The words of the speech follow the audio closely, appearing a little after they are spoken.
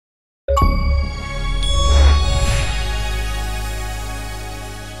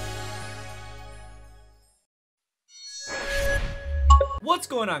What's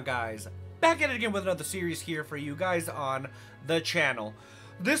going on, guys? Back at it again with another series here for you guys on the channel.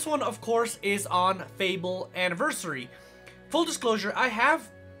 This one, of course, is on Fable Anniversary. Full disclosure, I have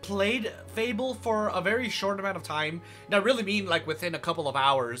played Fable for a very short amount of time, and I really mean like within a couple of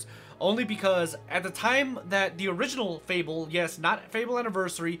hours, only because at the time that the original Fable, yes, not Fable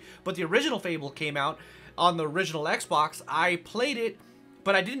Anniversary, but the original Fable came out on the original Xbox, I played it,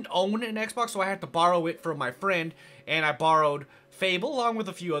 but I didn't own an Xbox, so I had to borrow it from my friend, and I borrowed Fable along with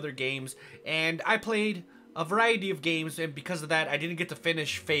a few other games, and I played a variety of games, and because of that, I didn't get to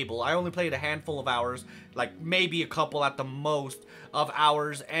finish Fable. I only played a handful of hours, like maybe a couple at the most of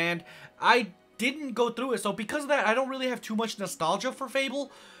hours, and I didn't go through it. So because of that, I don't really have too much nostalgia for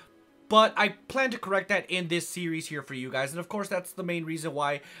Fable, but I plan to correct that in this series here for you guys. And of course, that's the main reason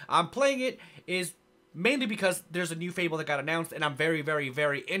why I'm playing it, is mainly because there's a new Fable that got announced, and I'm very, very,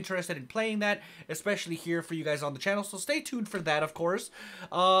 very interested in playing that, especially here for you guys on the channel. So stay tuned for that, of course.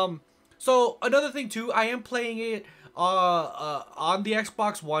 So another thing too, I am playing it on the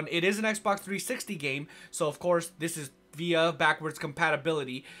Xbox One. It is an Xbox 360 game, so of course this is via backwards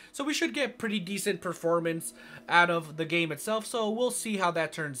compatibility. So we should get pretty decent performance out of the game itself. So we'll see how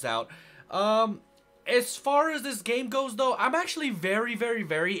that turns out. As far as this game goes, though, I'm actually very, very,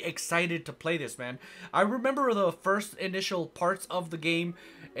 very excited to play this, man. I remember the first initial parts of the game,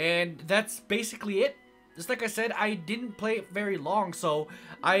 and that's basically it. Just like I said, I didn't play it very long, so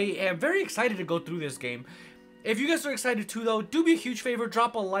I am very excited to go through this game. If you guys are excited too, though, do me a huge favor,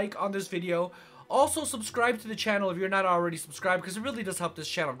 drop a like on this video. Also, subscribe to the channel if you're not already subscribed, because it really does help this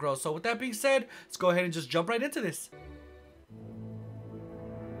channel grow. So with that being said, let's go ahead and just jump right into this.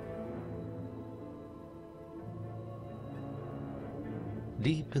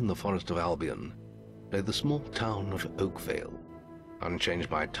 Deep in the forest of Albion lay the small town of OAKVALE,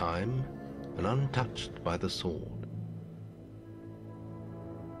 unchanged by time and untouched by the sword.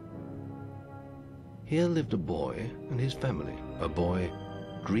 Here lived a boy and his family, a boy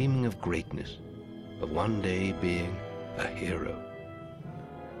dreaming of greatness, of one day being a hero.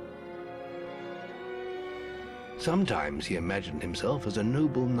 Sometimes he imagined himself as a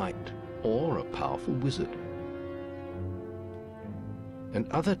noble knight or a powerful wizard. And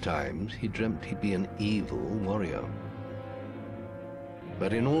other times he dreamt he'd be an evil warrior.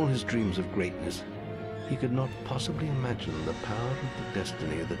 But in all his dreams of greatness, he could not possibly imagine the power of the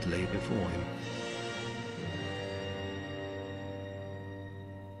destiny that lay before him.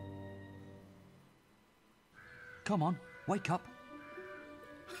 Come on, wake up.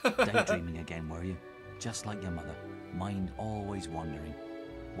 Daydreaming again, were you? Just like your mother, mind always wandering.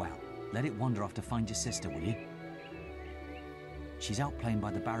 Well, let it wander off to find your sister, will you? She's out playing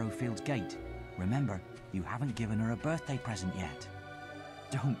by the Barrowfields gate. Remember, you haven't given her a birthday present yet.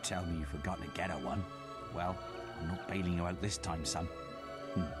 Don't tell me you've forgotten to get her one. Well, I'm not bailing you out this time, son.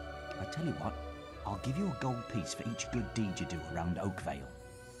 I tell you what, I'll give you a gold piece for each good deed you do around OAKVALE.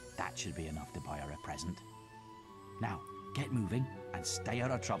 That should be enough to buy her a present. Now, get moving and stay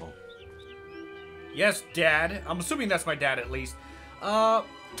out of trouble. Yes, Dad. I'm assuming that's my dad, at least. Talk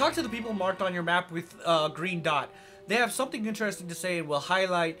to the people marked on your map with green dot. They have something interesting to say and will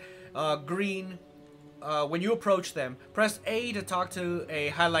highlight green when you approach them. Press A to talk to a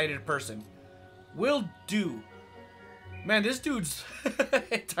highlighted person. Will do. Man, this dude's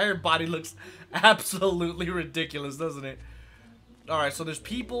entire body looks absolutely ridiculous, doesn't it? Alright, so there's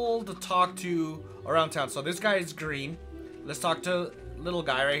people to talk to around town. So this guy is green. Let's talk to little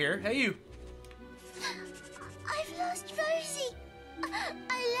guy right here. Hey, you. I've lost Rosie.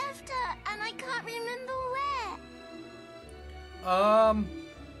 I left her and I can't remember where.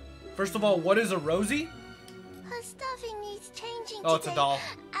 First of all, what is a Rosie? Her stuffing needs changing Oh, it's a doll.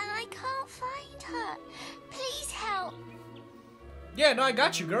 And I can't find her. Please help. Yeah, no, I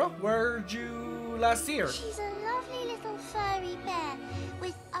got you, girl. Where'd you last see her? She's a lovely little furry bear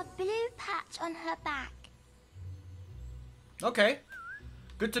with a blue patch on her back. Okay.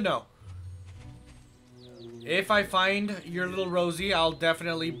 Good to know. If I find your little Rosie, I'll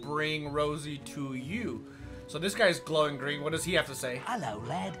definitely bring Rosie to you. So this guy's glowing green. What does he have to say? Hello,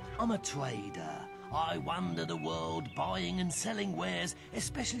 lad. I'm a trader. I wander the world buying and selling wares,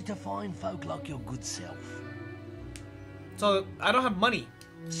 especially to fine folk like your good self. So, I don't have money.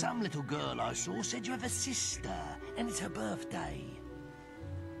 Some little girl I saw said you have a sister, and it's her birthday.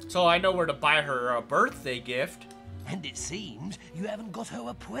 So I know where to buy her a birthday gift. And it seems you haven't got her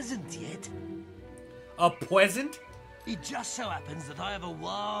a present yet. A present? It just so happens that I have a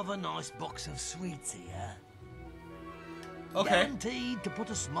rather nice box of sweets here. Okay. Guaranteed to put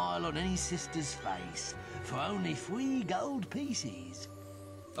a smile on any sister's face for only 3 gold pieces.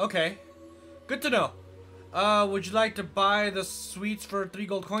 Okay. Good to know. Would you like to buy the sweets for 3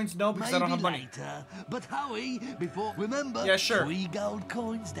 gold coins? No, because I don't have money. Later, but Howie, before remember, Yeah, sure. 3 gold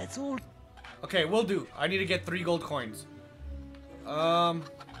coins, that's all. Okay, will do. I need to get 3 gold coins. I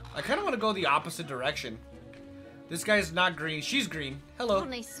kind of want to go the opposite direction. This guy's not green. She's green. Hello.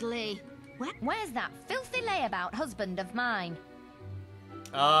 Honestly, where's that filthy layabout husband of mine?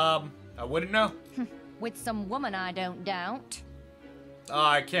 I wouldn't know. With some woman, I don't doubt.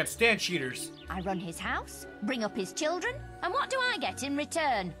 I can't stand cheaters. I run his house, bring up his children, and what do I get in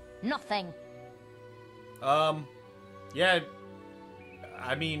return? Nothing. Yeah.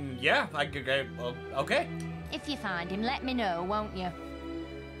 I mean, yeah, okay. If you find him, let me know, won't you?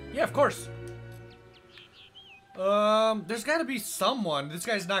 Yeah, of course. There's gotta be someone. This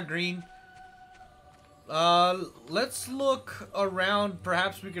guy's not green. Let's look around.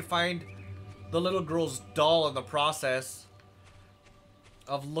 Perhaps we could find the little girl's doll in the process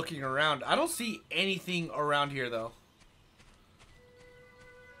of looking around. I don't see anything around here, though.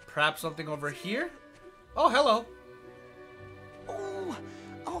 Perhaps something over here? Oh, hello.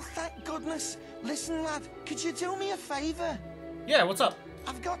 Oh, thank goodness. Listen, lad, could you do me a favour? Yeah, what's up?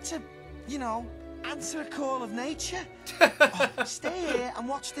 I've got to, you know, answer a call of nature. Stay here and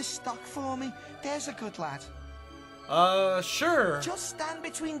watch this stock for me. There's a good lad. Sure. Just stand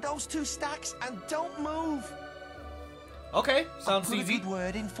between those 2 stacks and don't move. Okay, sounds I'll put easy. a good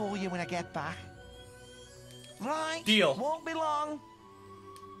word in for you when I get back. Right. Deal. Won't be long.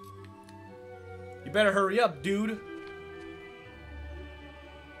 You better hurry up, dude.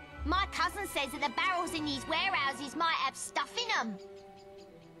 My cousin says that the barrels in these warehouses might have stuff in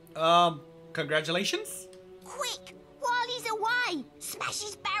them. Congratulations? Quick, while he's away, smash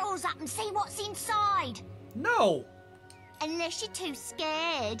his barrels up and see what's inside. No. Unless you're too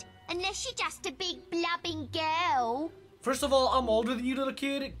scared. Unless you're just a big blubbing girl. First of all, I'm older than you, little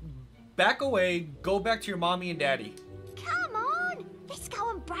kid. Back away. Go back to your mommy and daddy. Come on, let's go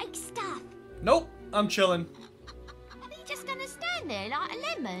and break stuff. Nope, I'm chilling. Are you just gonna stand there like a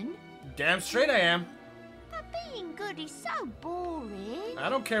lemon? Damn straight I am. But being good is so boring. I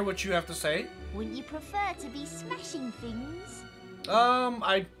don't care what you have to say. Wouldn't you prefer to be smashing things?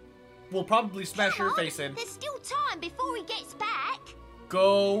 I will probably smash Come your on, face in. There's still time before he gets back.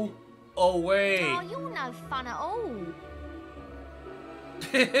 Go away. Oh, you're no fun at all.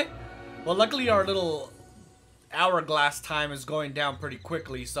 Well, luckily our little hourglass time is going down pretty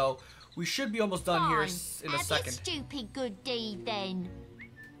quickly, so we should be almost done here in a Have second. your stupid good deed then.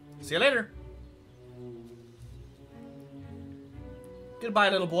 See you later. Goodbye,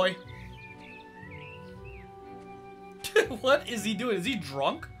 little boy. What is he doing? Is he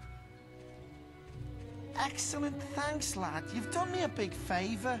drunk? Excellent, thanks, lad. You've done me a big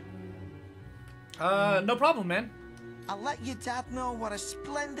favour. No problem, man. I'll let your dad know what a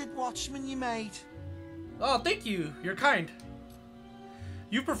splendid watchman you made. Oh, thank you. You're kind.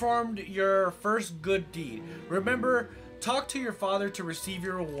 You performed your first good deed. Remember, talk to your father to receive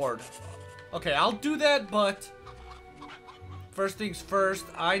your reward. Okay, I'll do that, but first things first,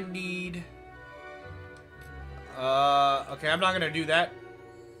 I need... okay, I'm not gonna do that.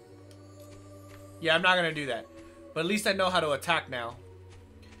 Yeah, I'm not gonna do that. But at least I know how to attack now.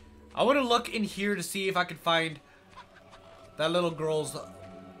 I want to look in here to see if I can find that little girl's...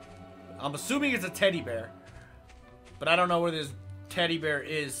 I'm assuming it's a teddy bear. But I don't know where this teddy bear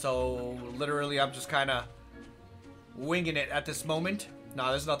is, so literally I'm just kind of winging it at this moment.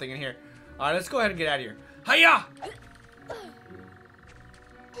 Nah, there's nothing in here. Alright, let's go ahead and get out of here. Hiya!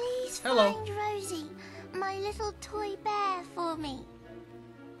 Please Hello. find Rosie, my little toy bear, for me.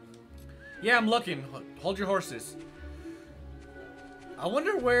 Yeah, I'm looking. Hold your horses. I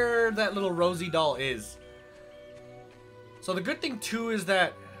wonder where that little Rosie doll is. So the good thing too is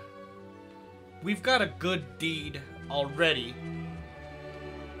that we've got a good deed already.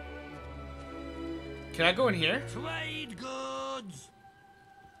 Can I go in here? Trade goods.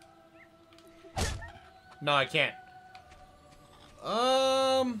 No, I can't.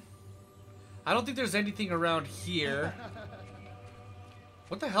 I don't think there's anything around here.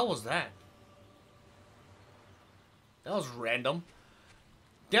 What the hell was that? That was random.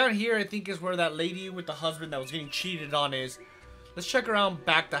 Down here, I think, is where that lady with the husband that was getting cheated on is. Let's check around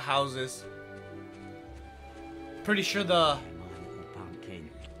back the houses. Pretty sure the... Pumpkin.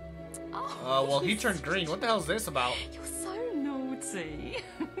 well, he turned green. What the hell is this about? You're so naughty.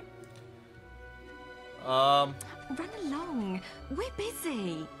 Um... Run along. We're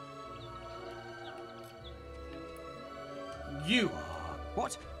busy. You.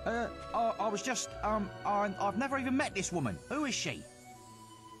 What? I was just, I've never even met this woman. Who is she?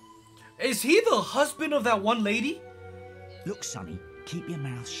 Is he the husband of that one lady? Look, Sonny, keep your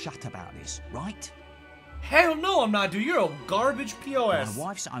mouth shut about this, right? Hell no, I'm not, dude. You're a garbage POS. My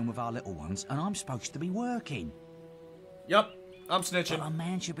wife's at home with our little ones, and I'm supposed to be working. Yup, I'm snitching. But a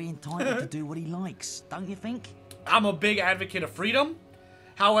man should be entitled to do what he likes, don't you think? I'm a big advocate of freedom.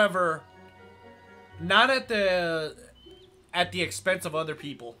 However, not at the expense of other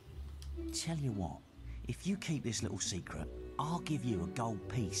people. Tell you what, if you keep this little secret, I'll give you a gold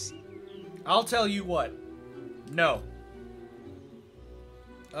piece. I'll tell you what. No.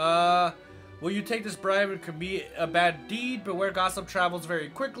 Will you take this bribe? It could be a bad deed, but where gossip travels very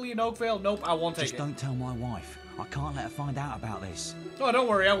quickly in Oakvale. Nope, I won't take it. Just don't tell my wife. I can't let her find out about this. Oh, don't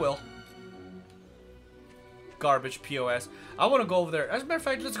worry, I will. Garbage POS. I want to go over there. As a matter of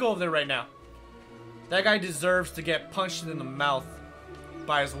fact, let's go over there right now. That guy deserves to get punched in the mouth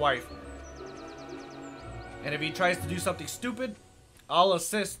by his wife. And if he tries to do something stupid, I'll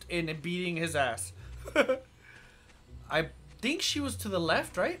assist in beating his ass. I think she was to the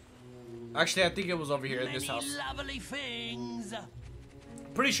left, right? Actually, I think it was over here in this house. Lovely things.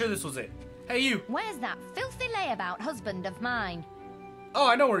 Pretty sure this was it. Hey, you. Where's that filthy layabout husband of mine? Oh,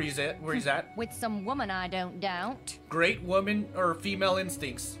 I know where he's at. With some woman, I don't doubt. Great woman or female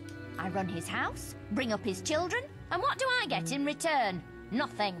instincts. I run his house, bring up his children, and what do I get in return?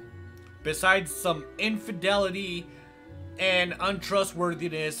 Nothing. Besides some infidelity and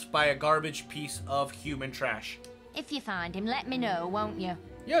untrustworthiness by a garbage piece of human trash. If you find him, let me know, won't you?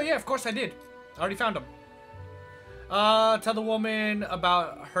 Yeah, of course I did. I already found him. Tell the woman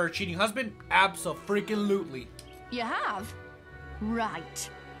about her cheating husband? Abso-freaking-lutely. You have? Right.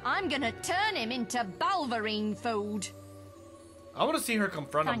 I'm gonna turn him into balverine food. I want to see her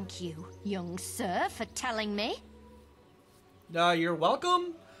confront him. Thank you, young sir, for telling me. You're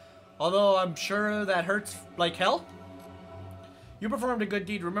welcome. Although I'm sure that hurts like hell. You performed a good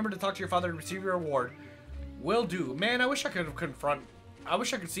deed. Remember to talk to your father and receive your reward. Will do. Man, I wish I could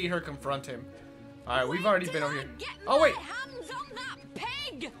see her confront him. Alright, we've already been over here. Oh, wait. Hands on that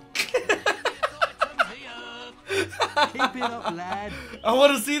pig! Keep it up, lad. I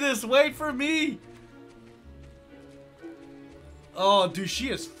want to see this. Wait for me. Oh, dude, she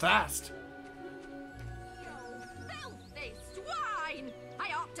is fast. Filthy swine!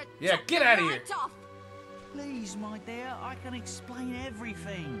 I ought to Yeah, get out of here. off. Please, my dear, I can explain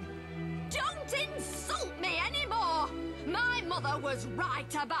everything. Don't insult me anymore! My mother was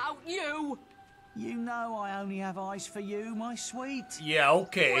right about you! You know I only have eyes for you, my sweet. Yeah,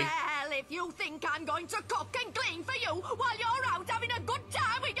 okay. Well, if you think I'm going to cook and clean for you while you're out having a good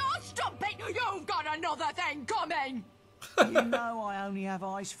time with your strumpet, you've got another thing coming! You know I only have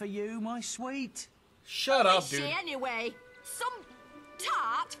eyes for you, my sweet. Shut up, Is dude. she anyway? Some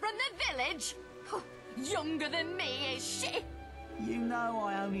tart from the village? Younger than me, is she? You know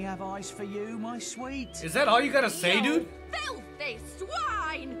I only have eyes for you, my sweet. Is that all you gotta say, You dude? filthy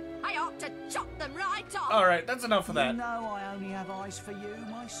swine! I ought to chop them right off! Alright, that's enough of You that. know I only have eyes for you,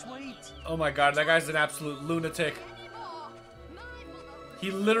 my sweet. Oh my god, that guy's an absolute lunatic. Anymore. My mother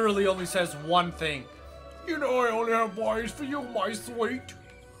He literally only says one thing. You know I only have eyes for you, my sweet.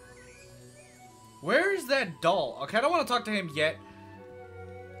 Where is that doll? Okay, I don't want to talk to him yet.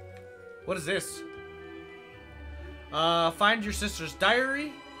 What is this? Find your sister's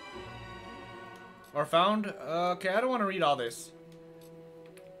diary. Or found. Okay, I don't want to read all this.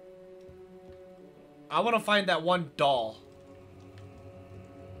 I want to find that one doll.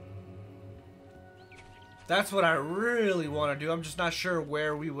 That's what I really want to do. I'm just not sure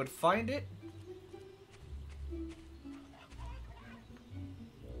where we would find it.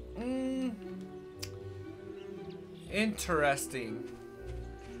 Interesting.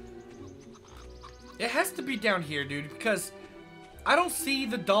 It has to be down here, dude, because I don't see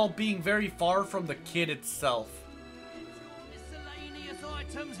the doll being very far from the kid itself. Miscellaneous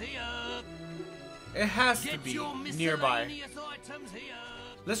items here. It has to Get be your nearby. miscellaneous items here.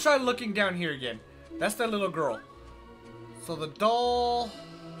 Let's try looking down here again. That's that little girl. So the doll...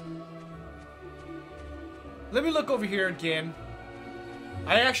 Let me look over here again.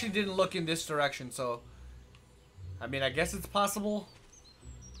 I actually didn't look in this direction, so... I mean, I guess it's possible.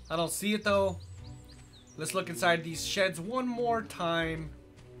 I don't see it, though. Let's look inside these sheds one more time.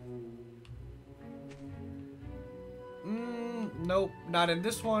 Nope, not in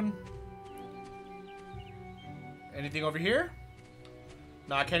this one. Anything over here?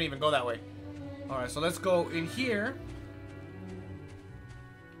 No, I can't even go that way. Alright, so let's go in here.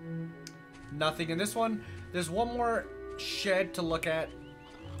 Nothing in this one. There's one more shed to look at.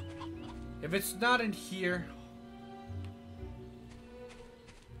 If it's not in here...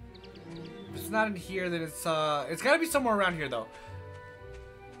 If it's not in here, then it's gotta be somewhere around here, though.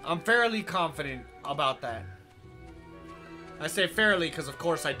 I'm fairly confident about that. I say fairly because, of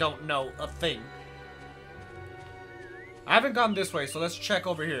course, I don't know a thing. I haven't gone this way, so let's check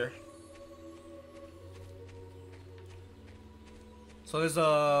over here. So there's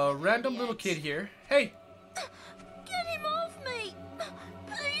a random little kid here. Hey! Get him off me!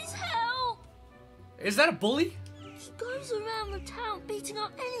 Please help! Is that a bully? He goes around the town beating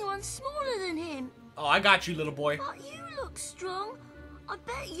up anyone smaller than him. Oh, I got you, little boy. But you look strong. I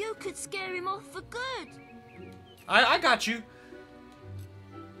bet you could scare him off for good. I got you.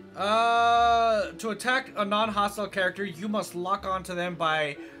 To attack a non-hostile character, you must lock onto them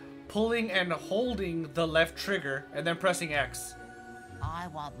by pulling and holding the left trigger and then pressing X. I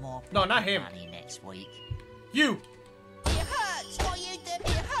want more No, not him. money next week. You! It hurts! What you do,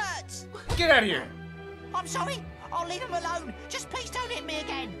 it hurts! Get out of here! I'm sorry, I'll leave him alone. Just please don't hit me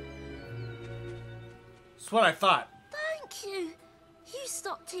again. That's what I thought. Thank you. You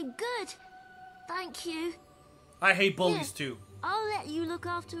stopped him good. Thank you. I hate bullies too. I'll let you look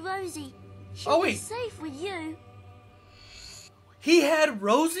after Rosie. She'll Oh, be wait. safe with you. He had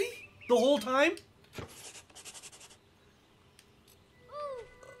Rosie the whole time?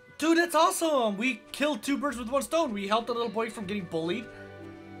 Dude, that's awesome! We killed 2 birds with 1 stone. We helped the little boy from getting bullied.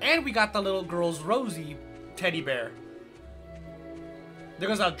 And we got the little girl's Rosie teddy bear. There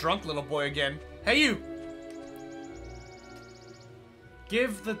goes that drunk little boy again. Hey, you!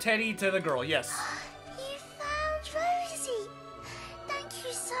 Give the teddy to the girl, yes. You found Rosie. Thank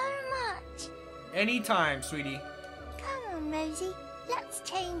you so much. Anytime, sweetie. Come on, Rosie. Let's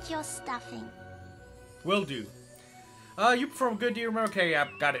change your stuffing. Will do. You performed good, do you remember? Okay, yeah,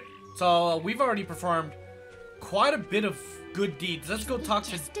 got it. So, we've already performed quite a bit of good deeds. Let's go talk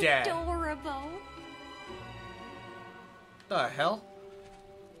to Dad. Adorable. The hell?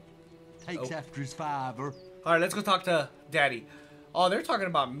 Takes after his father. Alright, let's go talk to Daddy. Oh, they're talking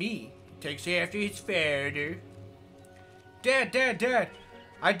about me. Takes after his father. Dad.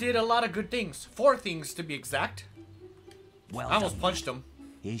 I did a lot of good things. 4 things, to be exact. Well I almost done, punched lad. him.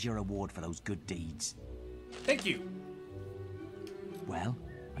 Here's your reward for those good deeds. Thank you. Well,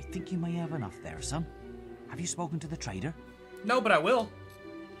 I think you may have enough there, son. Have you spoken to the trader? No, but I will.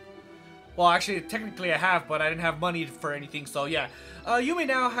 Well, actually, technically I have, but I didn't have money for anything, so yeah. You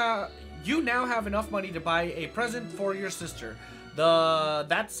now have enough money to buy a present for your sister.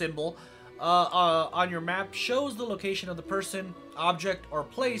 That symbol on your map shows the location of the person, object, or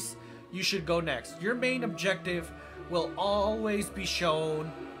place you should go next. Your main objective will always be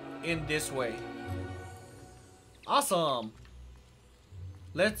shown in this way. Awesome.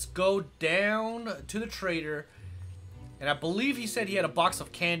 Let's go down to the trader. And I believe he said he had a box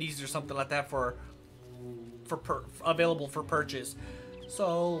of candies or something like that available for purchase.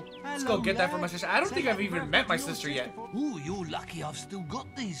 So let's go get that for my sister. I don't think I've even met my sister yet. Ooh, you're lucky I've still got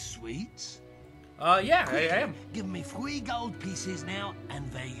these sweets. Yeah, I am. Give me 3 gold pieces now,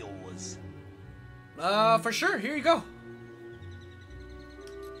 and they're yours. For sure. Here you go.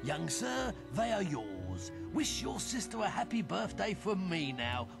 Young sir, they are yours. Wish your sister a happy birthday from me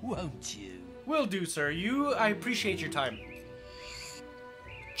now, won't you? Will do, sir. I appreciate your time.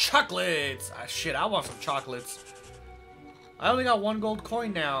 Chocolates! Ah, shit, I want some chocolates. I only got 1 gold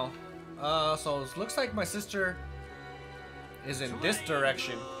coin now. So it looks like my sister is in this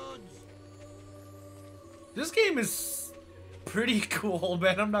direction. This game is pretty cool,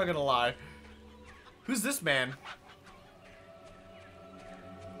 man. I'm not gonna lie. Who's this man?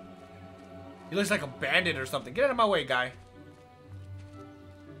 He looks like a bandit or something. Get out of my way, guy.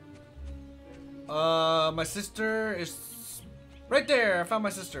 My sister is right there. I found my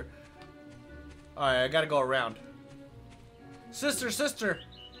sister. Alright, I gotta go around. Sister.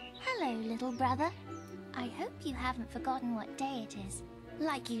 Hello, little brother. I hope you haven't forgotten what day it is,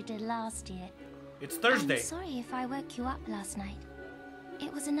 like you did last year. It's Thursday. I'm sorry if I woke you up last night.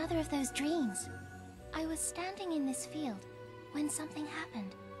 It was another of those dreams. I was standing in this field when something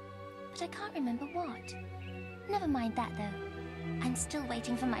happened, but I can't remember what. Never mind that, though. I'm still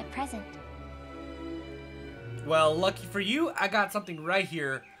waiting for my present. Well, lucky for you, I got something right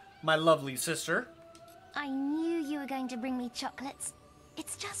here, my lovely sister. I knew you were going to bring me chocolates.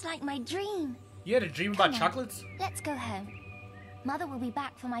 It's just like my dream. You had a dream Come about on, chocolates? Let's go home. Mother will be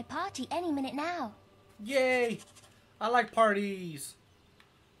back for my party any minute now. Yay! I like parties.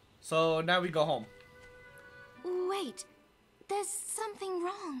 So now we go home. Wait, there's something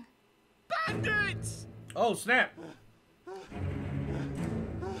wrong. Bandits! Oh, snap.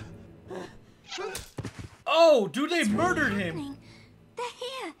 Oh, dude, they murdered him. Happening? They're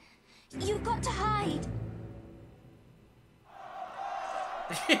here. You've got to hide.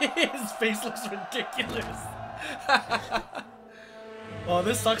 His face looks ridiculous. Oh,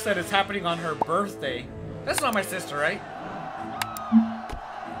 this sucks that it's happening on her birthday. That's not my sister, right?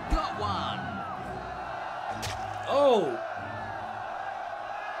 Got one. Oh, Whoa!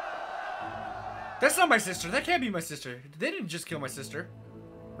 That's not my sister. That can't be my sister. They didn't just kill my sister.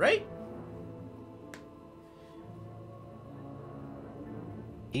 Right?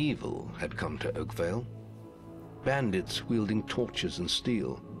 Evil had come to Oakvale. Bandits wielding torches and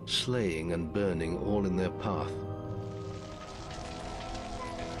steel, slaying and burning all in their path.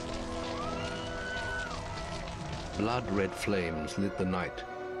 Blood-red flames lit the night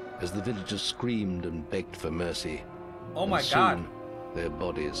as the villagers screamed and begged for mercy. Oh my And God. soon, their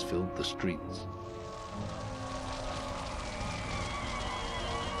bodies filled the streets.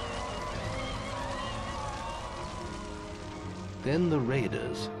 Then the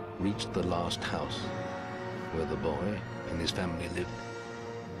raiders reached the last house, where the boy and his family lived.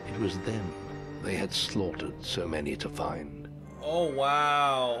 It was them they had slaughtered so many to find. Oh,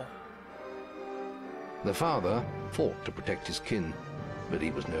 wow. The father fought to protect his kin, but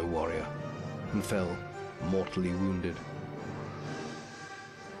he was no warrior, and fell mortally wounded.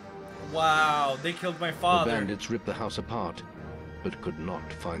 Wow, they killed my The father. bandits ripped the house apart, but could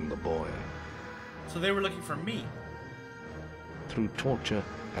not find the boy. So they were looking for me. Through torture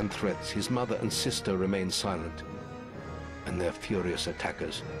and threats, his mother and sister remained silent, and their furious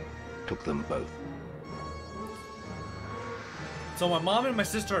attackers took them both. So my mom and my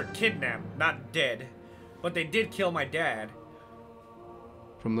sister are kidnapped, not dead. But they did kill my dad.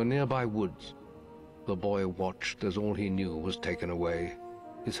 From the nearby woods, the boy watched as all he knew was taken away.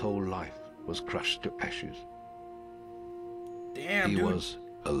 His whole life was crushed to ashes. Damn, He dude. was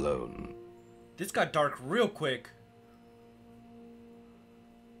alone. This got dark real quick.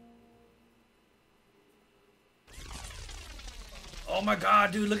 Oh my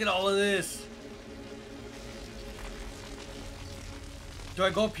God, dude, look at all of this. Do I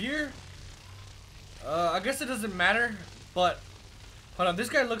go up here? I guess it doesn't matter, but hold on, this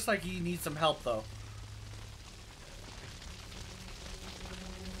guy looks like he needs some help though.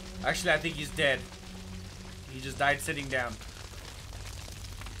 Actually, I think he's dead. He just died sitting down.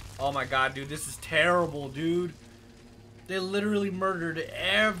 Oh my God, dude, this is terrible, dude. They literally murdered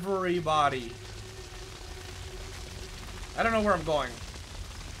everybody. I don't know where I'm going.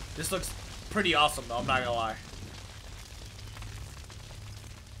 This looks pretty awesome though, I'm not gonna lie.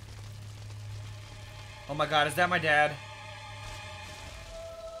 Oh my God, is that my dad?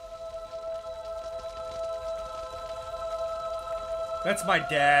 That's my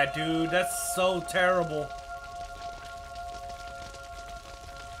dad, dude. That's so terrible.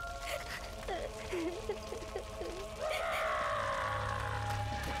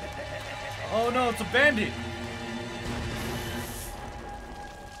 Oh no, it's a bandit.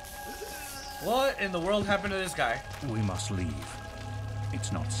 What in the world happened to this guy? We must leave.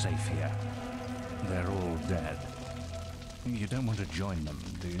 It's not safe here. They're all dead. You don't want to join them,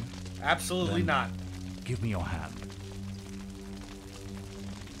 do you? Absolutely Then not. Give me your hand.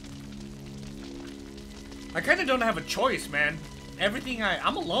 I kind of don't have a choice, man.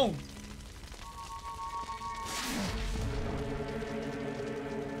 I'm alone.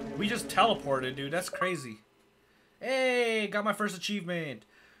 We just teleported, dude. That's crazy. Hey, got my first achievement.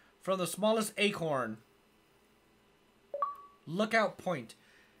 From the smallest acorn. Lookout point.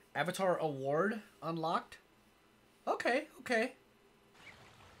 Avatar award unlocked. Okay, okay.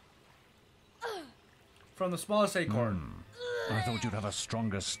 From the smallest acorn. I thought you'd have a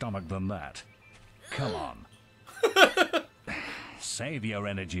stronger stomach than that. Come on. Save your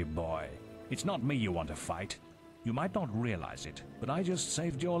energy, boy. It's not me you want to fight. You might not realize it, but I just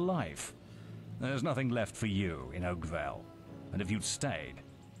saved your life. There's nothing left for you in Oakvale. And if you'd stayed,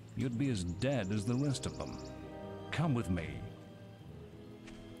 you'd be as dead as the rest of them. Come with me.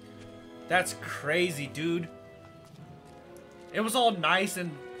 That's crazy, dude. It was all nice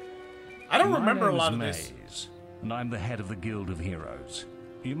and... I don't remember a lot of this. Maze, and I'm the head of the Guild of Heroes.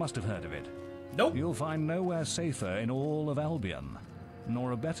 You must have heard of it. Nope. You'll find nowhere safer in all of Albion,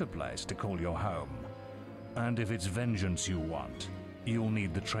 nor a better place to call your home. And if it's vengeance you want, you'll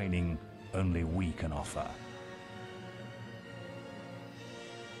need the training only we can offer.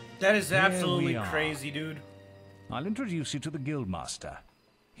 That is Here absolutely we are. crazy, dude. I'll introduce you to the Guildmaster.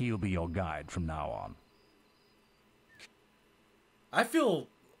 He'll be your guide from now on. I feel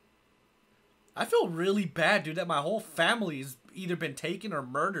really bad, dude, that my whole family's either been taken or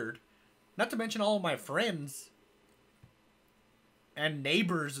murdered. Not to mention all of my friends. And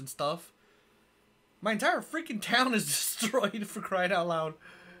neighbors and stuff. My entire freaking town is destroyed, for crying out loud.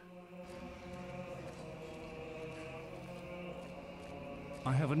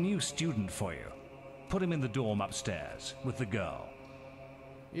 I have a new student for you. Put him in the dorm upstairs with the girl.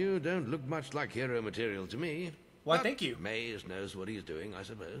 You don't look much like hero material to me. Why, thank you. Maze knows what he's doing, I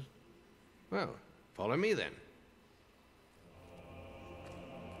suppose. Well, follow me then.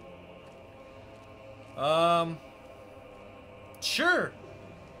 Sure.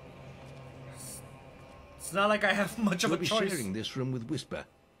 It's not like I have much of a We'll be choice. sharing this room with Whisper,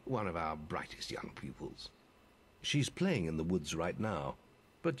 one of our brightest young pupils. She's playing in the woods right now,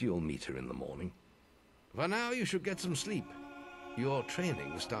 but you'll meet her in the morning. For now, you should get some sleep. Your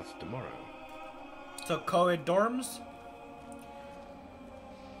training starts tomorrow. So co-ed dorms?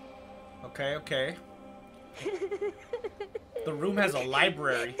 Okay, okay. The room has a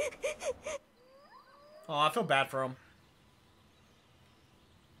library. Oh, I feel bad for him.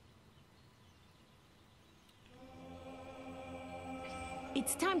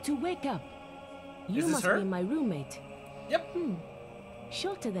 It's time to wake up. You Is this must her? be my roommate. Yep.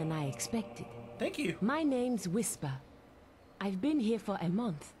 Shorter than I expected. Thank you. My name's Whisper. I've been here for a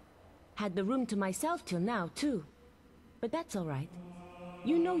month. Had the room to myself till now, too. But that's all right.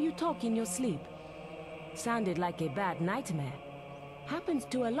 You know you talk in your sleep. Sounded like a bad nightmare. Happens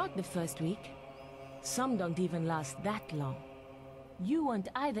to a lot the first week. Some don't even last that long. You won't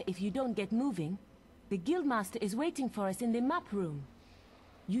either if you don't get moving. The Guildmaster is waiting for us in the map room.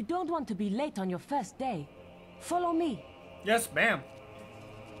 You don't want to be late on your first day. Follow me. Yes, ma'am.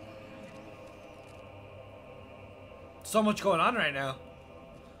 So much going on right now.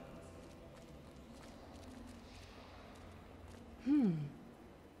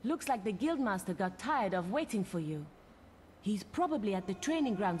 Looks like the Guildmaster got tired of waiting for you. He's probably at the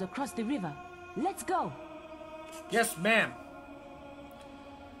training grounds across the river. Let's go. Yes, ma'am.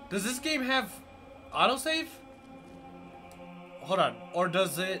 Does this game have autosave? Hold on. Or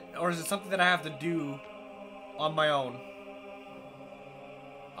is it something that I have to do on my own?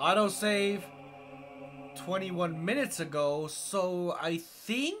 Autosave 21 minutes ago, so I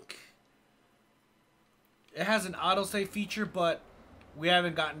think it has an autosave feature, but we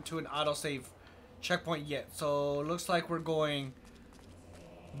haven't gotten to an autosave checkpoint yet. So looks like we're going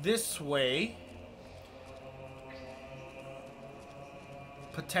this way.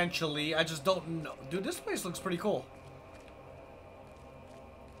 Potentially. I just don't know. Dude, this place looks pretty cool.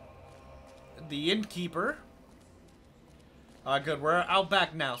 The innkeeper. Good. We're out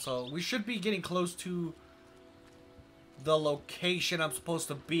back now, so we should be getting close to the location I'm supposed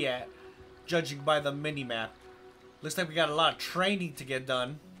to be at, judging by the mini-map. Looks like we got a lot of training to get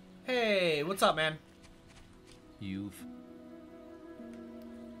done. Hey, what's up, man?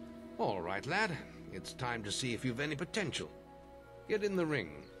 All right, lad. It's time to see if you've any potential. Get in the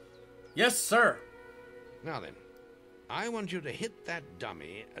ring. Yes, sir. Now then, I want you to hit that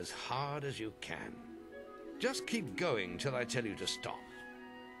dummy as hard as you can. Just keep going till I tell you to stop.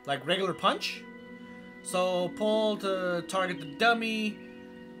 Like regular punch? So pull to target the dummy,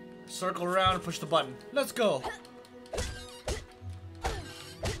 circle around and push the button. Let's go.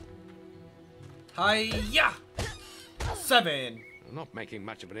 Hi-ya! 7. You're not making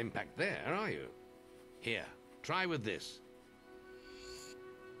much of an impact there, are you? Here, try with this.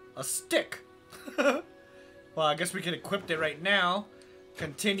 A stick. Well, I guess we can equip it right now.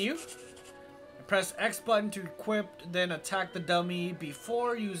 Continue. Press X button to equip, then attack the dummy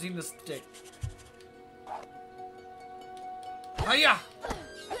before using the stick. Hiya!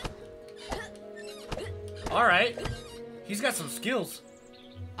 Alright. He's got some skills.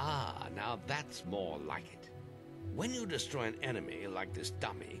 Ah, now that's more like it. When you destroy an enemy like this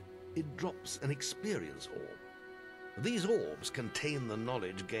dummy, it drops an experience orb. These orbs contain the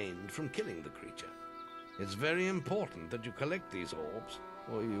knowledge gained from killing the creature. It's very important that you collect these orbs,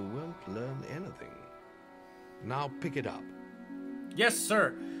 or you won't learn anything. Now pick it up. Yes,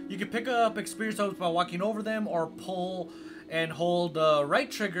 sir. You can pick up experience orbs by walking over them or pull and hold the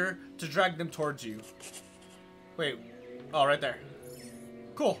right trigger to drag them towards you. Wait. Oh, right there.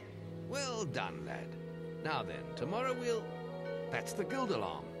 Cool. Well done, lad. Now then, tomorrow we'll... That's the guild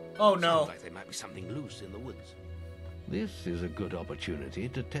alarm. Oh, no. Sounds like there might be something loose in the woods. This is a good opportunity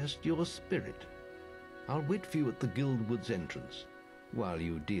to test your spirit. I'll wait for you at the guild woods entrance while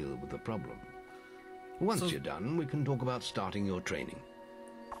you deal with the problem. Once you're done, we can talk about starting your training.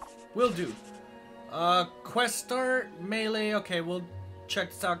 Will do. Quest start, melee. Okay, we'll check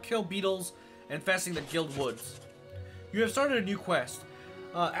this out. Kill beetles, infesting the guild woods. You have started a new quest.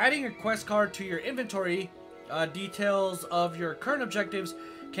 Adding a quest card to your inventory. Details of your current objectives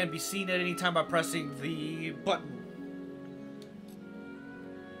can be seen at any time by pressing the button.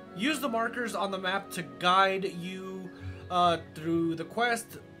 Use the markers on the map to guide you through the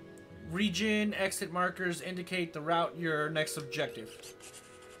quest. Region exit markers indicate the route your next objective.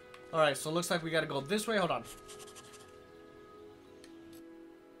 Alright, so it looks like we gotta go this way. Hold on.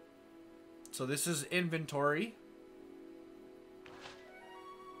 So this is inventory.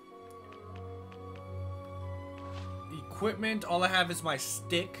 Equipment, all I have is my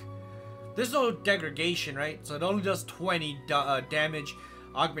stick. There's no degradation, right? So it only does 20 damage.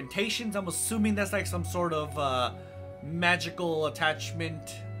 Augmentations, I'm assuming that's like some sort of magical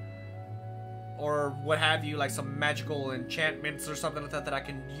attachment or what have you, like some magical enchantments or something like that that I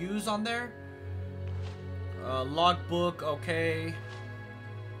can use on there. Logbook, okay.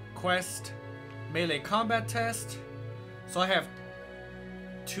 Quest, melee combat test. So I have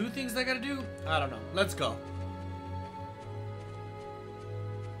 2 things I gotta do? I don't know. Let's go.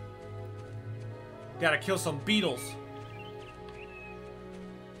 Gotta kill some beetles.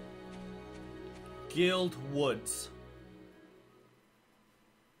 Guild Woods.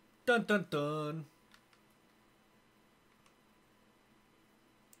 Dun dun dun.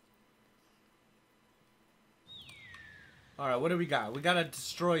 Alright, what do we got? We gotta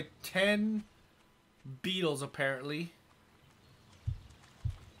destroy 10 beetles apparently.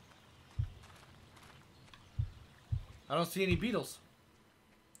 I don't see any beetles.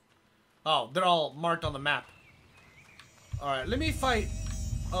 Oh, they're all marked on the map. Alright, let me fight.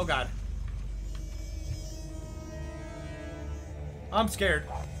 Oh god. I'm scared.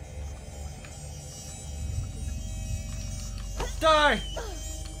 Die!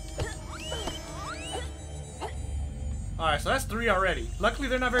 Alright, so that's 3 already. Luckily,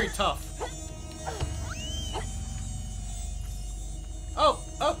 they're not very tough. Oh!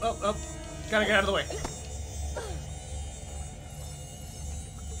 Oh, oh, oh. Gotta get out of the way.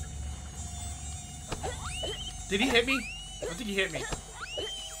 Did he hit me? I think he hit me.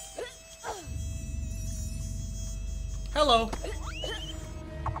 Hello.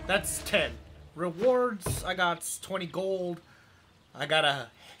 That's 10. Rewards, I got 20 gold. I got a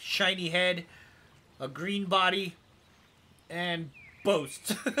shiny head, a green body, and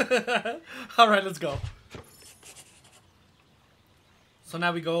boast. Alright, let's go. So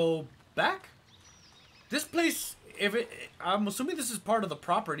now we go back? This place, I'm assuming this is part of the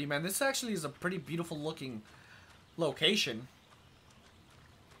property, man. This actually is a pretty beautiful looking location.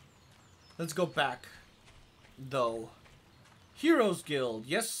 Let's go back, though. Heroes Guild,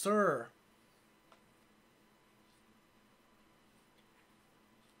 yes sir.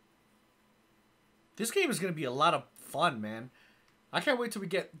 This game is going to be a lot of fun, man. I can't wait till we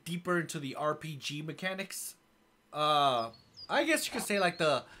get deeper into the RPG mechanics. I guess you could say like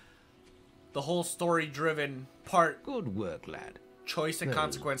the whole story-driven part. Good work, lad. Choice and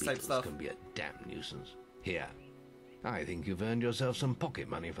consequence type stuff. Can be a damn nuisance. Here, I think you've earned yourself some pocket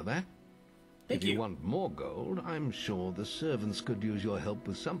money for that. Thank you. you. If you want more gold, I'm sure the servants could use your help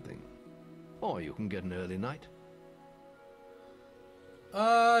with something. Or you can get an early night.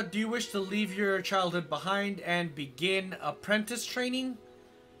 Do you wish to leave your childhood behind and begin apprentice training?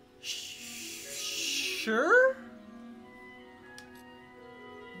 Sure?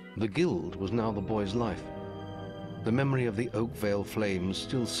 The guild was now the boy's life. The memory of the Oakvale flames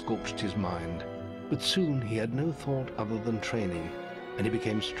still scorched his mind, but soon he had no thought other than training, and he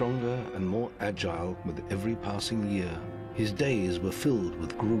became stronger and more agile with every passing year. His days were filled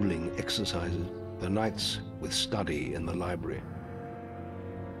with grueling exercises, the nights with study in the library.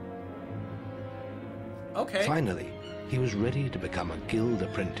 Okay. Finally, he was ready to become a guild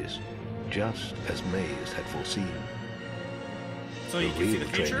apprentice, just as Maze had foreseen. So you can see the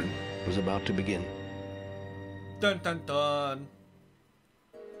future? Training was about to begin. Dun dun dun.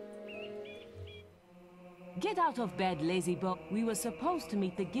 Get out of bed, lazy bug. We were supposed to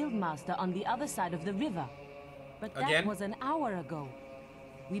meet the guildmaster on the other side of the river. But that Again? was an hour ago.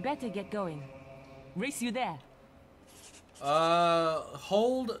 We better get going. Race you there.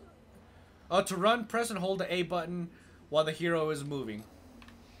 Hold... to run, press and hold the A button while the hero is moving.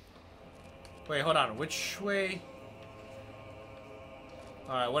 Wait, hold on. Which way?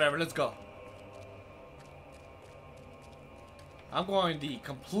 Alright, whatever. Let's go. I'm going the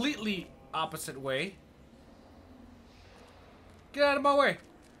completely opposite way. Get out of my way.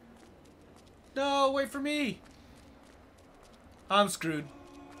 No, wait for me. I'm screwed.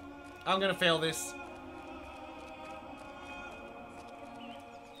 I'm gonna fail this.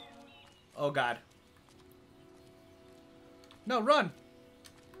 Oh god. No, run!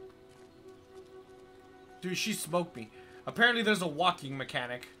 Dude, she smoked me. Apparently there's a walking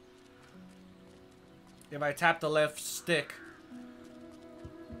mechanic. If I tap the left stick.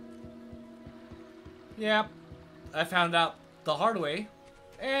 Yep. I found out the hard way.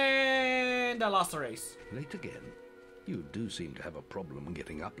 And I lost the race. Late again? You do seem to have a problem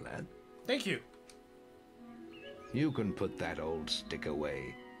getting up, lad. Thank you. You can put that old stick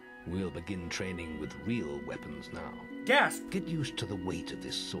away. We'll begin training with real weapons now. Gasp! Get used to the weight of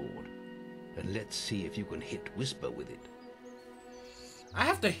this sword, and let's see if you can hit Whisper with it. I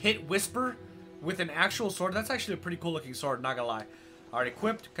have to hit Whisper with an actual sword? That's actually a pretty cool looking sword, not gonna lie. Alright,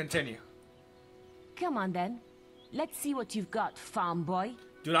 equipped, continue. Come on then. Let's see what you've got, farm boy.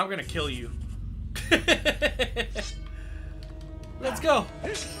 Dude, I'm gonna kill you. Let's go.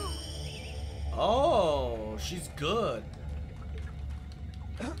 Oh, she's good.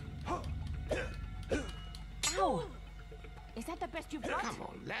 Ow! Is that the best you've got? Come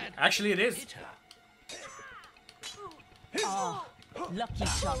on, lad. Actually, it is. Hit her. Oh, lucky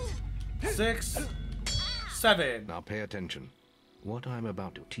shot. 6, 7. Now pay attention. What I'm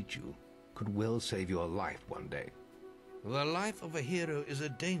about to teach you could well save your life one day. The life of a hero is a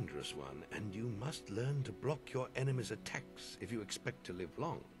dangerous one, and you must learn to block your enemy's attacks if you expect to live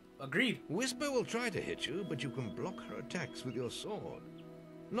long. Agreed. Whisper will try to hit you, but you can block her attacks with your sword.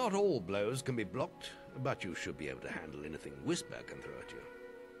 Not all blows can be blocked, but you should be able to handle anything Whisper can throw at you.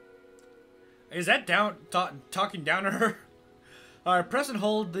 Is that talking down to her? Alright, press and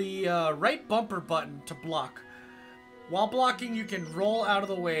hold the right bumper button to block. While blocking, you can roll out of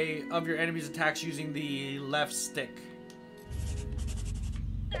the way of your enemy's attacks using the left stick.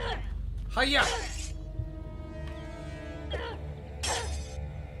 Hiya!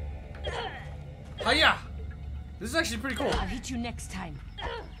 Hiya! This is actually pretty cool. I'll hit you next time.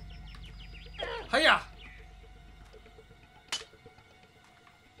 Hiya!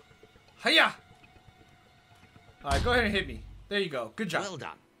 Hiya! Alright, go ahead and hit me. There you go. Good job. Well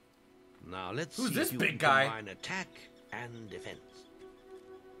done. Now let's Who's see this if you big can guy? combine attack and defense.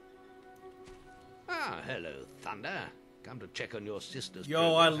 Ah, hello, Thunder. Come to check on your sister's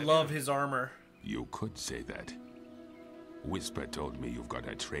Yo, I progress, love have you? his armor. You could say that. Whisper told me you've got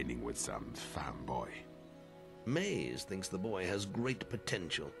a training with some farm boy. Maze thinks the boy has great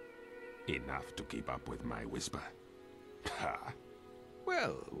potential. Enough to keep up with my Whisper. Ha!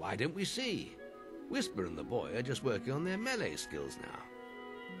 Well, why don't we see? Whisper and the boy are just working on their melee skills now.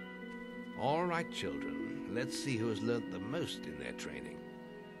 All right, children. Let's see who has learnt the most in their training.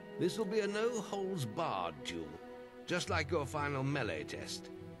 This will be a no-holds-barred duel, just like your final melee test.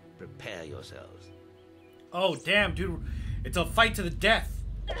 Prepare yourselves. Oh, damn, dude. It's a fight to the death.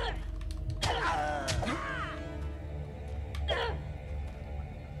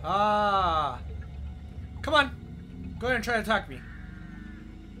 Ah. Come on. Go ahead and try to attack me.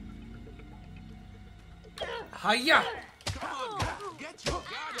 Hiya! Get your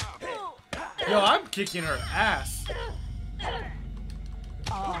guard up! Yo, I'm kicking her ass.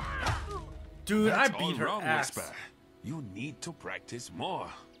 Dude, That's I beat all her wrong, ass. Whisper. You need to practice more.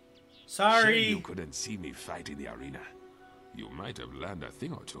 Sorry. Shame you couldn't see me fight in the arena. You might have learned a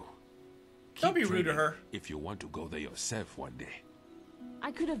thing or two. Don't Keep be rude to training her. if you want to go there yourself one day.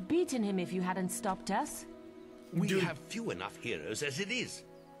 I could have beaten him if you hadn't stopped us. We Dude. have few enough heroes as it is,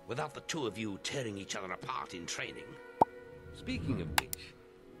 without the two of you tearing each other apart in training. Speaking of which,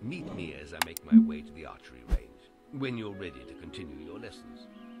 meet me as I make my way to the archery range, when you're ready to continue your lessons.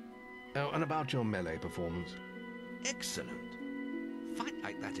 Oh, and about your melee performance? Excellent. Fight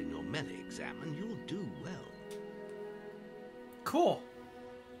like that in your melee exam and you'll do well. Cool.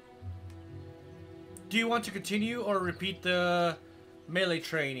 Do you want to continue or repeat the melee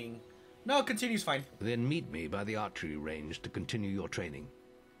training? No, continue's fine. Then meet me by the archery range to continue your training.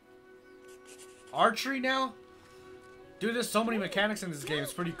 Archery now? Dude, there's so many mechanics in this game.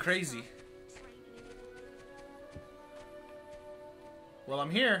 It's pretty crazy. Well, I'm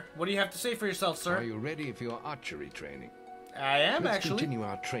here. What do you have to say for yourself, sir? Are you ready for your archery training? I am, Let's actually. continue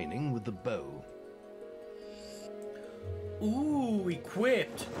our training with the bow. Ooh,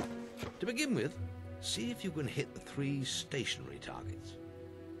 equipped. To begin with, see if you can hit the 3 stationary targets.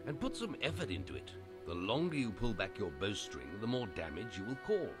 And put some effort into it. The longer you pull back your bowstring, the more damage you will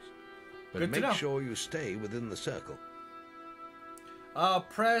cause. But Good to know. make sure you stay within the circle.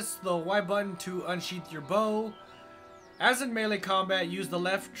 Press the Y button to unsheath your bow. As in melee combat, use the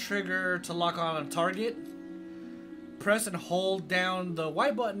left trigger to lock on a target. Press and hold down the Y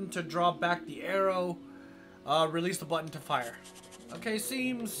button to draw back the arrow. Release the button to fire. Okay,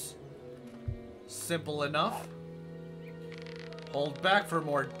 seems simple enough. Hold back for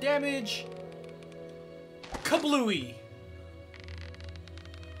more damage. Kablooey!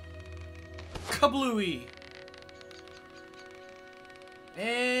 Kablooey!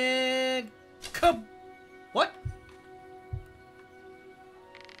 And... What?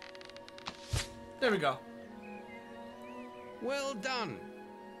 There we go. Well done!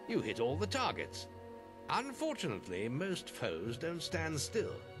 You hit all the targets. Unfortunately, most foes don't stand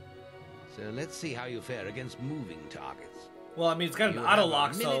still. So let's see how you fare against moving targets. Well, I mean, it's got an You auto have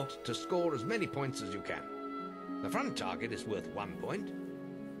lock, a so... minute to score as many points as you can. The front target is worth 1 point,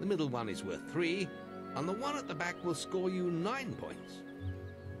 the middle one is worth 3, and the one at the back will score you 9 points.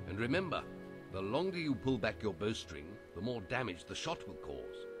 And remember, the longer you pull back your bowstring, the more damage the shot will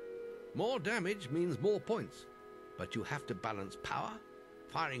cause. More damage means more points, but you have to balance power,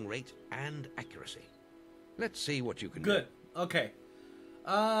 firing rate, and accuracy. Let's see what you can do. Good. Okay.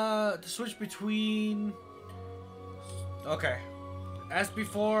 To switch between... Okay. As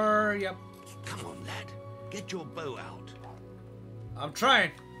before, yep. Come on, lad. Get your bow out. I'm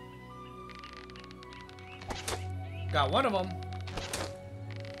trying. Got one of them.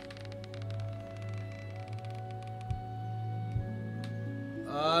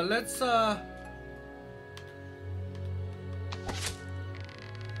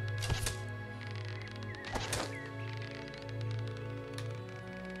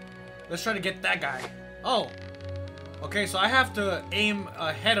 Let's try to get that guy. Oh. Okay, so I have to aim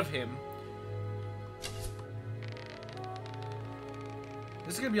ahead of him.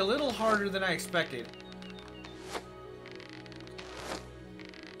 This is gonna be a little harder than I expected.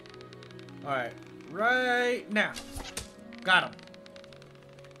 Alright. Right now. Got him.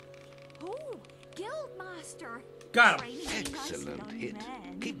 Oh, Guildmaster. Got him. Excellent hit.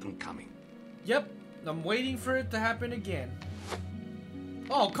 Keep them coming. Yep. I'm waiting for it to happen again.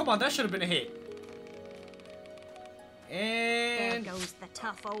 Oh, come on. That should have been a hit. And... There goes the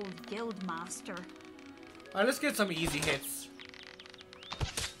tough old Guildmaster. Alright, let's get some easy hits.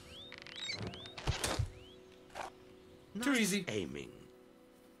 Too easy. Aiming.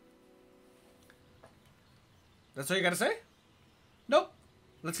 That's all you gotta say? Nope.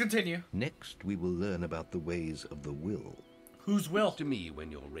 Let's continue. Next, we will learn about the ways of the will. Whose will? To me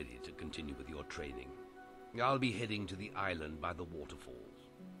when you're ready to continue with your training. I'll be heading to the island by the waterfalls.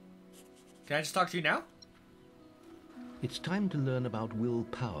 Can I just talk to you now? It's time to learn about will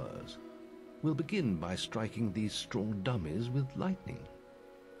powers. We'll begin by striking these strong dummies with lightning.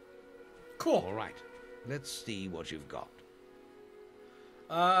 Cool. All right. Let's see what you've got.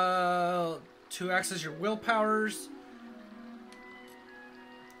 To access your will powers,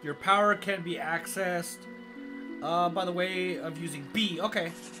 your power can be accessed by the way of using B.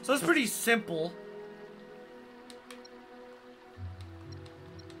 Okay, so it's pretty simple.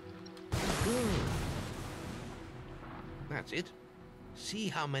 That's it. See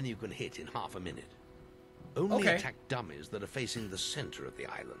how many you can hit in half a minute. Only attack dummies that are facing the center of the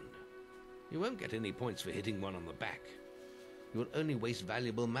island. You won't get any points for hitting one on the back. You'll only waste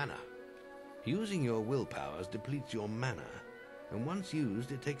valuable mana. Using your will powers depletes your mana, and once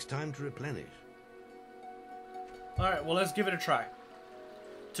used, it takes time to replenish. Alright, well, let's give it a try.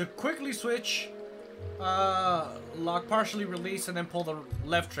 To quickly switch, lock partially release and then pull the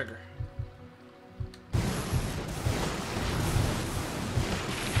left trigger.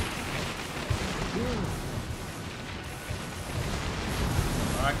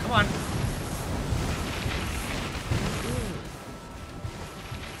 Alright, come on.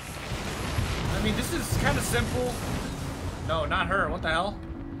 I mean, this is kind of simple. No, not her. What the hell?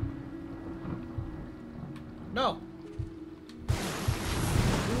 No.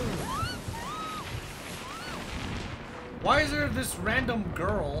 Why is there this random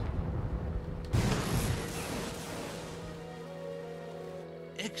girl?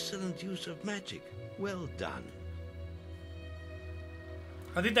 Excellent use of magic. Well done.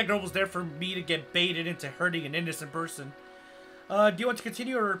 I think that girl was there for me to get baited into hurting an innocent person. Do you want to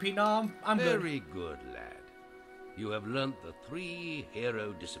continue or repeat? No, I'm good. Very good, lad. You have learnt the 3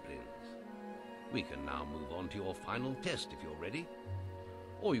 hero disciplines. We can now move on to your final test if you're ready.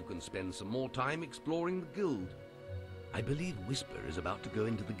 Or you can spend some more time exploring the guild. I believe Whisper is about to go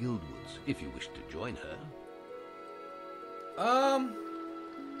into the guild woods, if you wish to join her.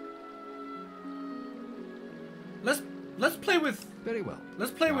 Let's play with... Very well.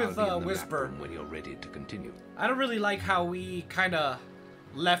 Let's play with Whisper. When you're ready to continue. I don't really like how we kind of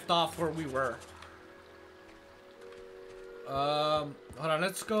left off where we were. Hold on,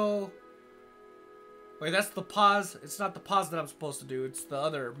 let's go... Wait, that's the pause. It's not the pause that I'm supposed to do. It's the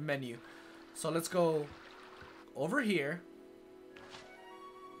other menu. So let's go over here.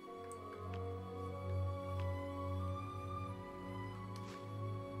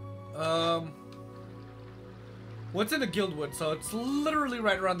 What's in the Guildwood? So it's literally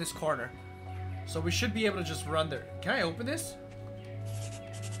right around this corner. So we should be able to just run there. Can I open this?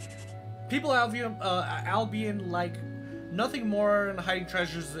 People Albion like nothing more than hiding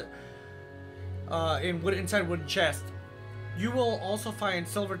treasures inside wooden chests. You will also find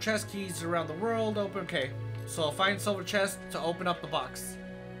silver chest keys around the world. Okay. So find silver chest to open up the box.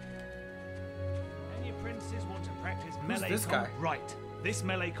 Any princes want to practice Who's melee this guy? Right. This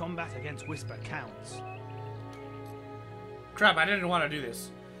melee combat against Whisper counts. Crap, I didn't want to do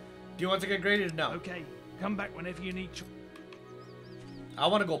this. Do you want to get graded? No. Okay, come back whenever you need. I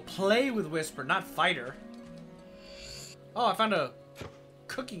want to go play with Whisper, not fight her. Oh, I found a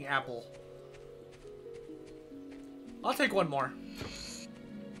cooking apple. I'll take one more.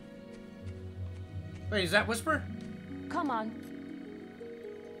 Wait, is that Whisper? Come on.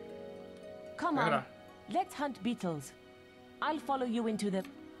 Come on. Let's hunt beetles. I'll follow you into the...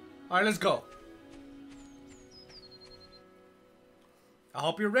 Alright, let's go. I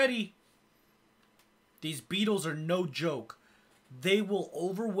hope you're ready. These beetles are no joke. They will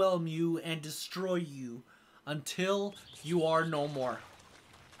overwhelm you and destroy you until you are no more.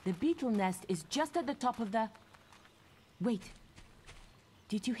 The beetle nest is just at the top of the... Wait.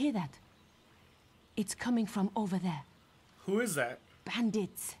 Did you hear that? It's coming from over there. Who is that?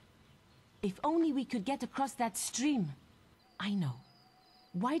 Bandits. If only we could get across that stream. I know.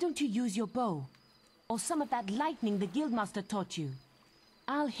 Why don't you use your bow? Or some of that lightning the guildmaster taught you?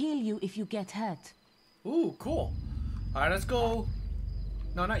 I'll heal you if you get hurt. Ooh, cool. Alright, let's go.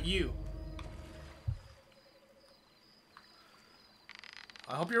 No, not you.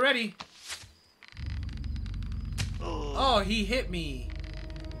 I hope you're ready. Oh, he hit me.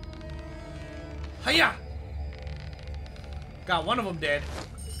 Hiya! Got one of them dead.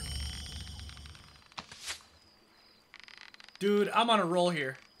 Dude, I'm on a roll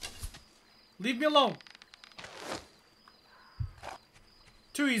here. Leave me alone.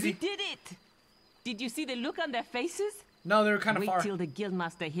 Too easy. We did it! Did you see the look on their faces? No, they were kind of far. Wait till the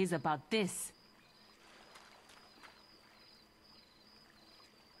guildmaster hears about this.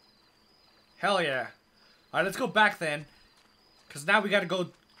 Hell yeah. Alright, let's go back then. Because now we gotta go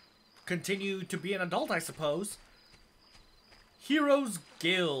continue to be an adult, I suppose. Heroes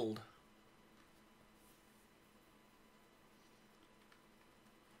Guild.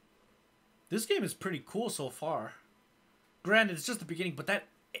 This game is pretty cool so far. Granted, it's just the beginning, but that,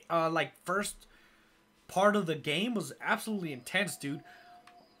 like, first part of the game was absolutely intense, dude.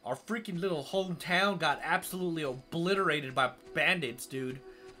 Our freaking little hometown got absolutely obliterated by bandits, dude.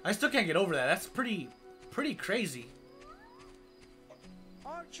 I still can't get over that. That's pretty crazy.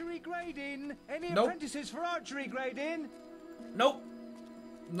 Archery grading? Any Nope. apprentices for archery grading? Nope.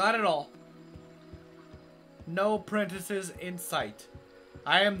 Not at all. No apprentices in sight.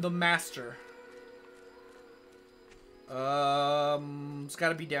 I am the master. It's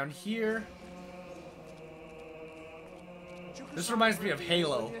gotta be down here. This reminds me of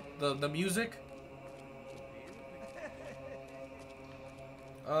Halo, the music.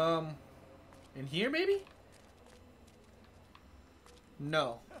 In here maybe?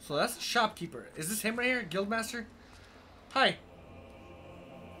 No. So that's the shopkeeper. Is this him right here? Guildmaster? Hi.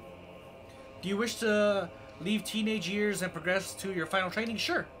 Do you wish to leave teenage years and progress to your final training?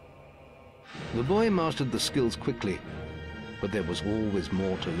 Sure. The boy mastered the skills quickly, but there was always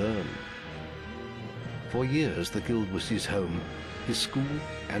more to learn. For years, the guild was his home, his school,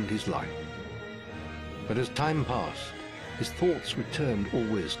 and his life. But as time passed, his thoughts returned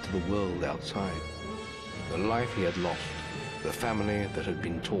always to the world outside. The life he had lost, the family that had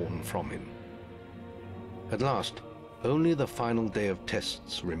been torn from him. At last, only the final day of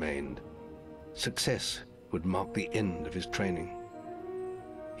tests remained. Success would mark the end of his training.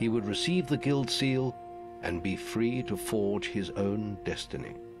 He would receive the guild seal and be free to forge his own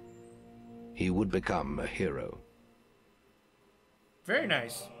destiny. He would become a hero. Very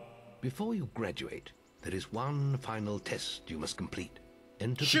nice. Before you graduate, there is one final test you must complete.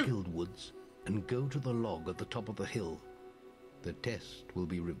 Enter the guild woods and go to the log at the top of the hill. The test will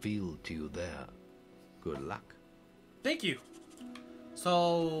be revealed to you there. Good luck. Thank you.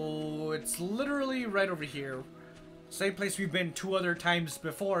 So it's literally right over here. Same place we've been 2 other times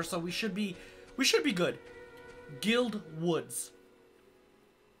before, so we should be good. Guild Woods.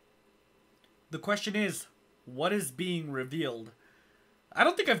 The question is, what is being revealed? I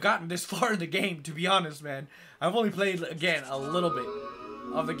don't think I've gotten this far in the game, to be honest, man. I've only played, again, a little bit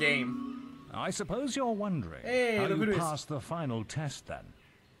of the game. I suppose you're wondering how you pass the final test, then.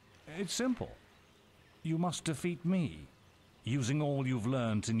 It's simple. You must defeat me, using all you've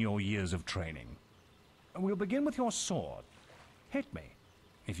learned in your years of training. We'll begin with your sword. Hit me,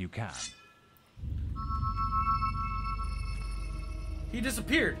 if you can. He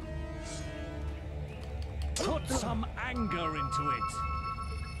disappeared. Put some anger into it.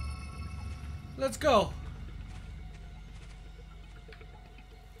 Let's go.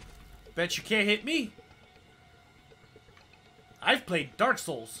 Bet you can't hit me. I've played Dark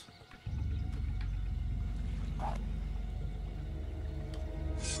Souls.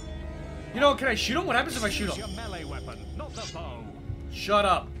 You know, can I shoot him? What happens if I shoot Use him? your melee weapon, not the bow. Shut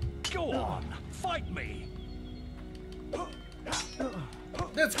up. Go on, fight me.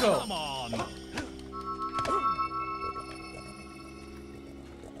 Let's go. Come on.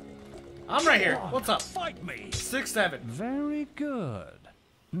 I'm right here. What's up? Fight me. 6'7". Very good.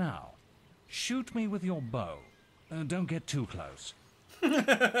 Now, shoot me with your bow. Don't get too close. Wait,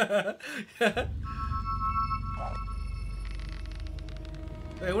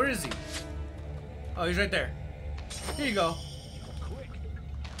 where is he? Oh, he's right there. Here you go. Quick.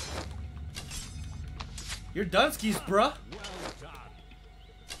 You're Dunskies, bruh. Well done.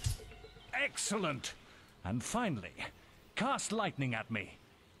 Excellent. And finally, cast lightning at me.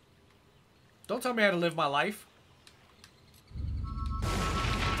 Don't tell me how to live my life.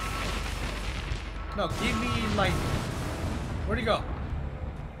 No, give me lightning. Where'd he go?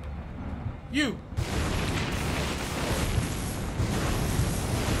 You.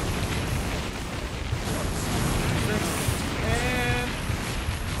 And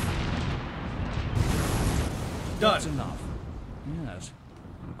done. That's enough. Yes,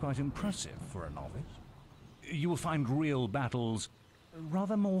 quite impressive for a novice. You will find real battles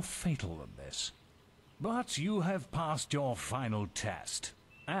rather more fatal than this. But you have passed your final test,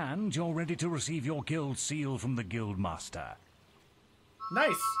 and you're ready to receive your guild seal from the guild master.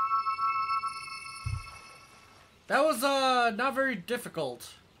 Nice. That was not very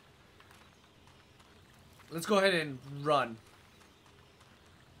difficult. Let's go ahead and run.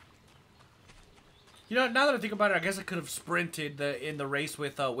 You know, now that I think about it, I guess I could have sprinted in the race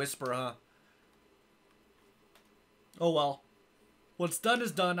with Whisper, huh? Oh well. What's done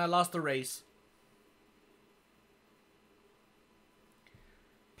is done. I lost the race.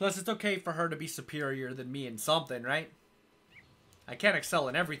 Plus, it's okay for her to be superior than me in something, right? I can't excel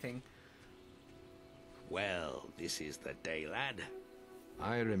in everything. Well, this is the day, lad.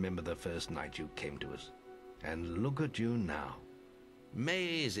 I remember the first night you came to us. And look at you now.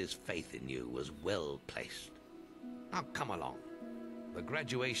 Maze's faith in you was well placed. Now come along. The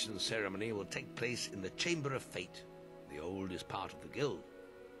graduation ceremony will take place in the Chamber of Fate, the oldest part of the guild.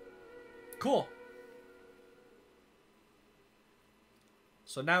 Cool.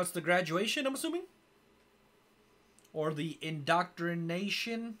 So now it's the graduation, I'm assuming? Or the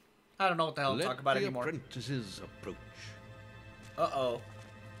indoctrination? I don't know what the hell to talk about anymore. Let the apprentices approach. Uh-oh.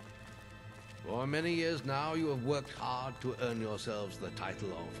 For many years now, you have worked hard to earn yourselves the title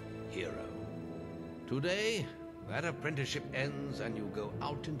of hero. Today, that apprenticeship ends and you go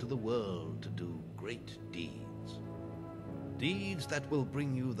out into the world to do great deeds. Deeds that will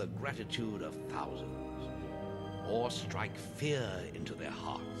bring you the gratitude of thousands, or strike fear into their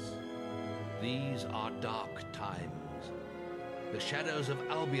hearts. These are dark times. The shadows of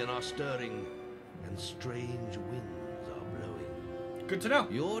Albion are stirring, and strange winds are blowing. Good to know.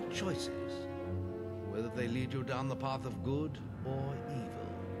 Your choices, whether they lead you down the path of good or evil,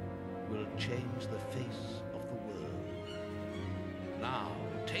 will change the face of the world. Now,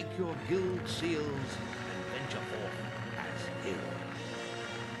 take your guild seals and venture forth as heroes.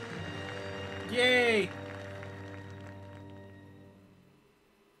 Yay!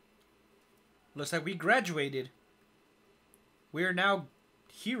 Looks like we graduated. We are now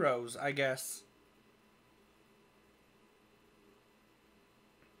heroes, I guess.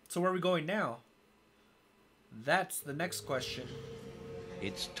 So where are we going now? That's the next question.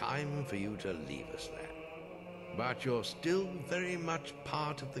 It's time for you to leave us, lad. But you're still very much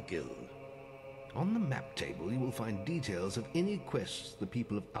part of the guild. On the map table, you will find details of any quests the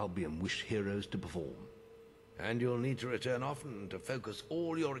people of Albion wish heroes to perform. And you'll need to return often to focus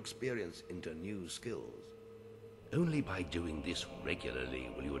all your experience into new skills. Only by doing this regularly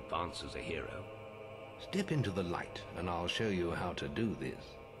will you advance as a hero. Step into the light, and I'll show you how to do this.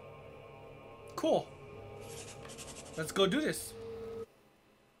 Cool. Let's go do this.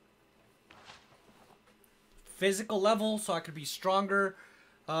 Physical level, so I could be stronger.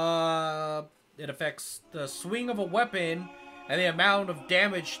 It affects the swing of a weapon and the amount of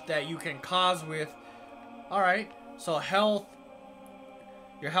damage that you can cause with. Alright, so health.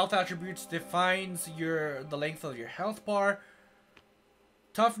 Your health attributes defines the length of your health bar.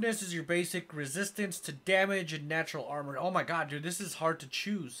 Toughness is your basic resistance to damage and natural armor. Oh my god, dude, this is hard to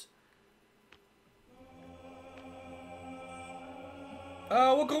choose.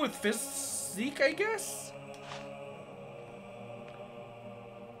 We'll go with physique, I guess.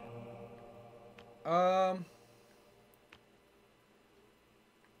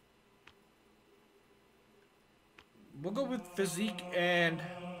 We'll go with physique and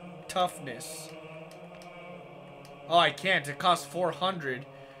toughness. Oh, I can't. It costs 400.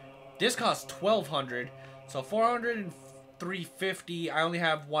 This costs 1,200. So 400 and 350. I only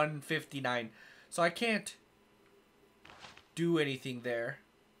have 159. So I can't do anything there.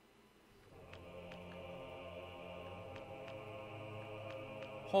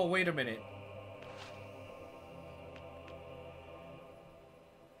 Oh, wait a minute.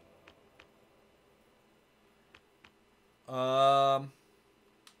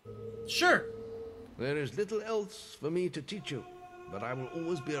 Sure. There is little else for me to teach you, but I will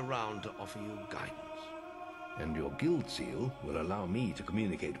always be around to offer you guidance. And your guild seal will allow me to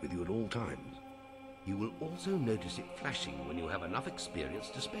communicate with you at all times. You will also notice it flashing when you have enough experience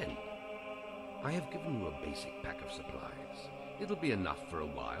to spend. I have given you a basic pack of supplies. It'll be enough for a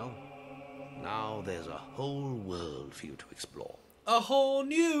while. Now there's a whole world for you to explore. A whole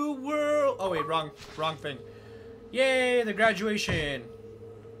new world. Oh wait, wrong thing. Yay, the graduation.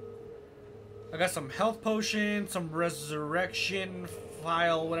 I got some health potion, some resurrection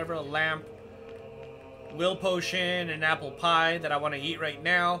file, whatever, a lamp, will potion, an apple pie that I want to eat right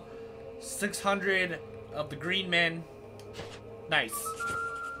now. 600 of the green men. Nice.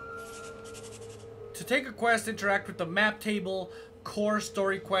 To take a quest, interact with the map table. Core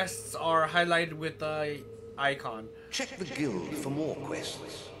story quests are highlighted with the icon. Check the guild for more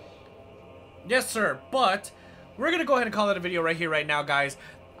quests. Yes, sir, but we're gonna go ahead and call it a video right here, right now, guys.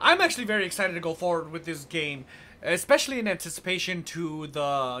 I'm actually very excited to go forward with this game, especially in anticipation to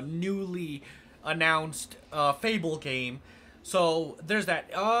the newly announced Fable game. So there's that.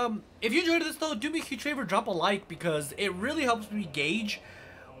 If you enjoyed this though, do me a huge favor, drop a like, because it really helps me gauge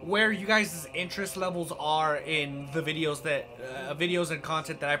where you guys' interest levels are in the videos that videos and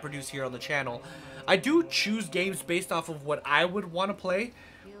content that I produce here on the channel. I do choose games based off of what I would want to play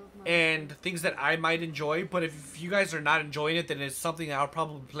and things that I might enjoy, but if you guys are not enjoying it, then it's something that I'll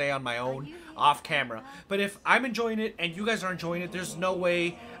probably play on my own off camera. But if I'm enjoying it and you guys are enjoying it, there's no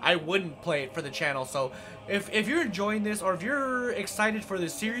way I wouldn't play it for the channel. So if you're enjoying this, or if you're excited for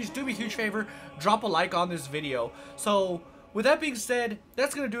this series, do me a huge favor, drop a like on this video. So with that being said,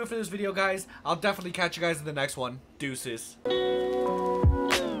 that's gonna do it for this video, guys. I'll definitely catch you guys in the next one. Deuces.